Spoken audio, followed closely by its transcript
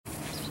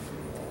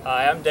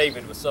Hi, I'm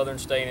David with Southern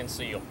Stain and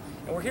Seal,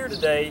 and we're here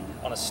today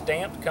on a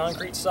stamped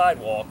concrete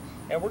sidewalk,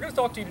 and we're going to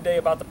talk to you today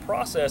about the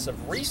process of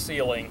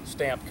resealing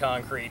stamped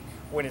concrete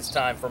when it's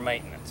time for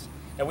maintenance.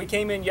 Now, we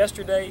came in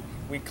yesterday,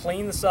 we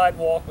cleaned the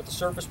sidewalk with the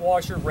surface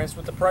washer, rinsed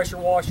with the pressure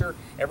washer,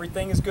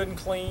 everything is good and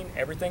clean,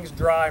 everything's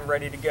dry and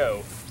ready to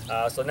go.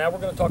 So now we're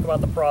going to talk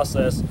about the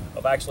process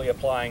of actually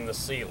applying the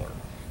sealer.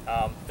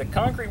 The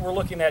concrete we're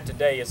looking at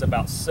today is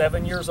about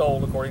 7 years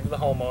old according to the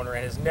homeowner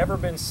and has never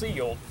been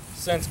sealed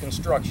since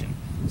construction.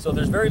 So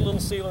there's very little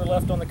sealer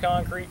left on the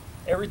concrete.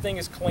 Everything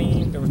is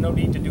clean. There was no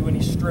need to do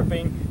any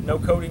stripping, no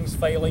coatings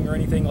failing or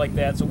anything like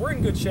that. So we're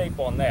in good shape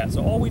on that.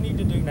 So all we need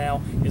to do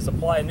now is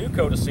apply a new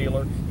coat of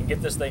sealer and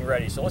get this thing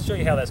ready. So let's show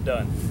you how that's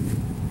done.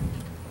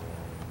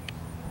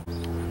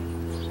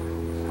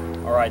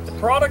 All right, the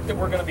product that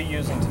we're going to be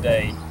using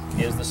today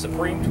is the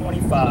Supreme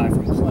 25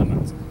 from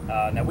Clemens.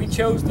 Now we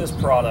chose this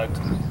product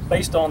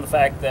based on the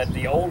fact that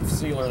the old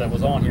sealer that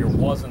was on here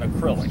was an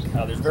acrylic.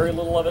 There's very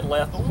little of it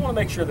left, but we want to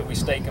make sure that we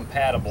stay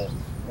compatible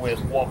with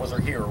what was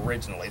here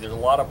originally. There's a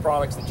lot of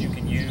products that you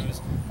can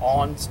use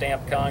on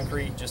stamped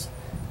concrete. Just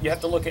you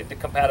have to look at the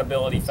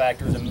compatibility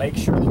factors and make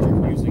sure that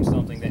you're using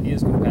something that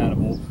is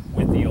compatible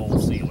with the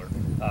old sealer.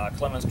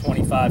 Clemens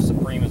 25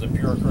 Supreme is a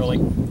pure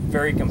acrylic,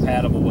 very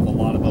compatible with a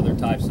lot of other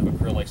types of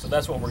acrylics, so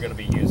that's what we're going to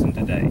be using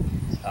today.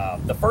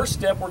 The first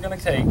step we're going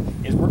to take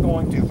is we're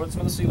going to put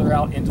some of the sealer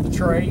out into the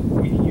tray.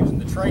 We'll be using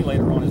the tray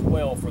later on as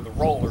well for the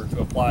roller to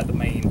apply the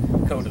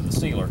main coat of the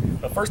sealer.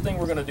 But first thing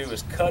we're going to do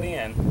is cut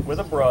in with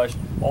a brush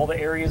all the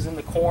areas in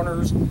the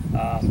corners,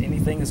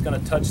 anything that's going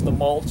to touch the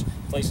mulch,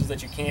 places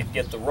that you can't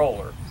get the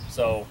roller.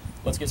 So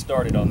let's get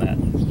started on that.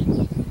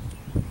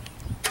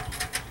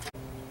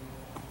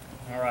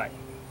 Alright,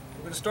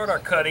 we're going to start our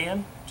cut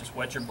in. Just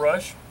wet your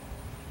brush,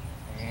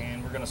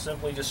 and we're going to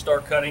simply just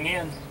start cutting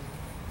in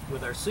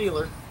with our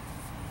sealer.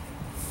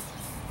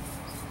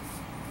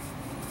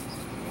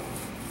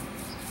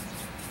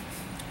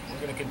 We're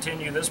going to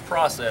continue this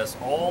process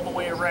all the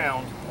way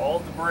around all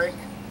of the brick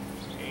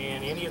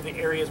and any of the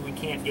areas we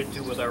can't get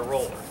to with our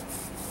roller.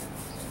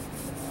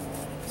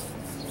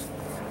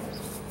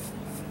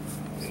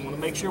 We want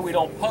to make sure we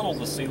don't puddle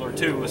the sealer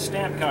too. With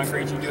stamped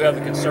concrete, you do have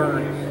the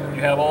concern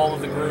you have all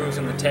of the grooves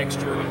and the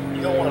texture.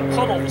 You don't want to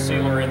puddle the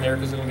sealer in there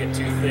because it'll get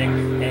too thick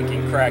and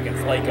can crack and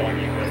flake on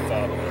you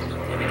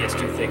if it gets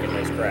too thick in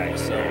those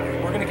cracks. So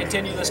we're going to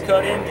continue this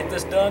cut in, get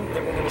this done,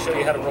 then we're going to show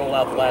you how to roll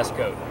out the last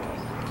coat.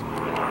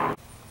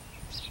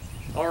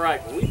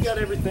 Alright, well, we've got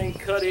everything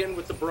cut in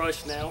with the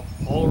brush now,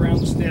 all around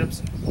the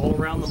steps, all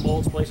around the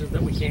mulch, places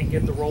that we can't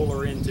get the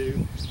roller into.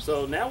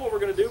 So now what we're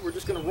going to do, we're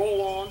just going to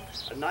roll on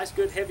a nice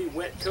good heavy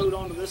wet coat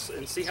onto this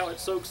and see how it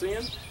soaks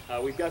in.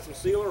 We've got some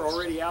sealer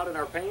already out in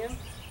our pan.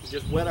 We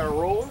just wet our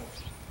roller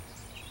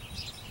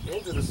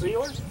into the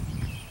sealer.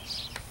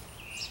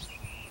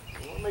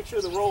 You want to make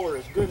sure the roller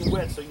is good and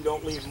wet so you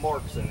don't leave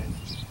marks in it.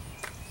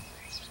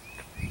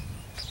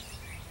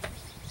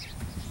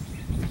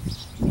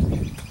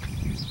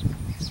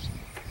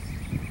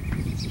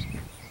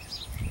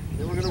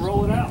 Then we're going to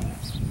roll it out.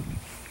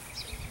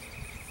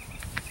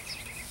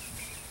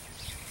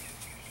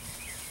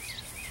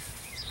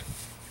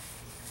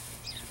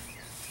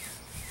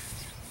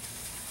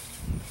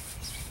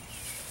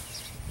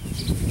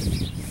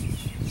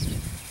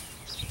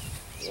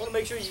 You want to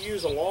make sure you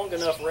use a long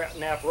enough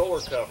nap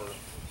roller cover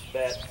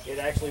that it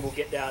actually will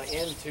get down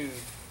into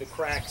the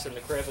cracks and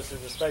the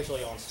crevices,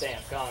 especially on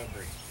stamped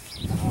concrete.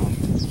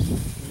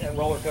 And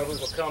roller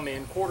covers will come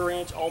in 1/4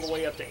 inch all the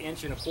way up to 1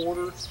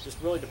 1/4 inch, just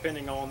really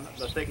depending on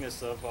the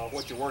thickness of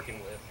what you're working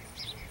with.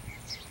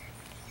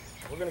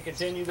 We're going to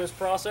continue this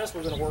process.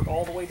 We're going to work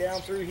all the way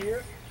down through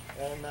here,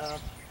 and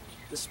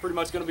this is pretty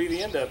much going to be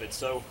the end of it.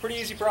 So pretty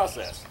easy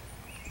process.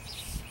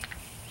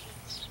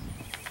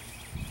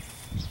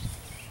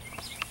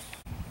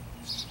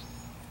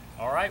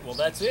 Alright, well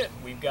that's it.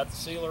 We've got the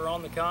sealer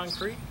on the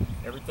concrete.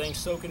 Everything's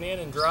soaking in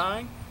and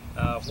drying.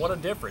 What a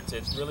difference.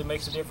 It really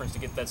makes a difference to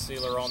get that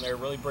sealer on there. It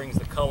really brings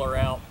the color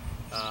out.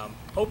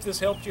 Hope this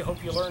helped you.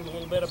 Hope you learned a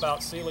little bit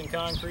about sealing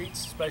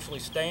concretes, especially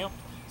stamped.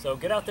 So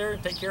get out there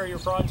and take care of your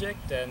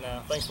project, and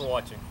thanks for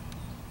watching.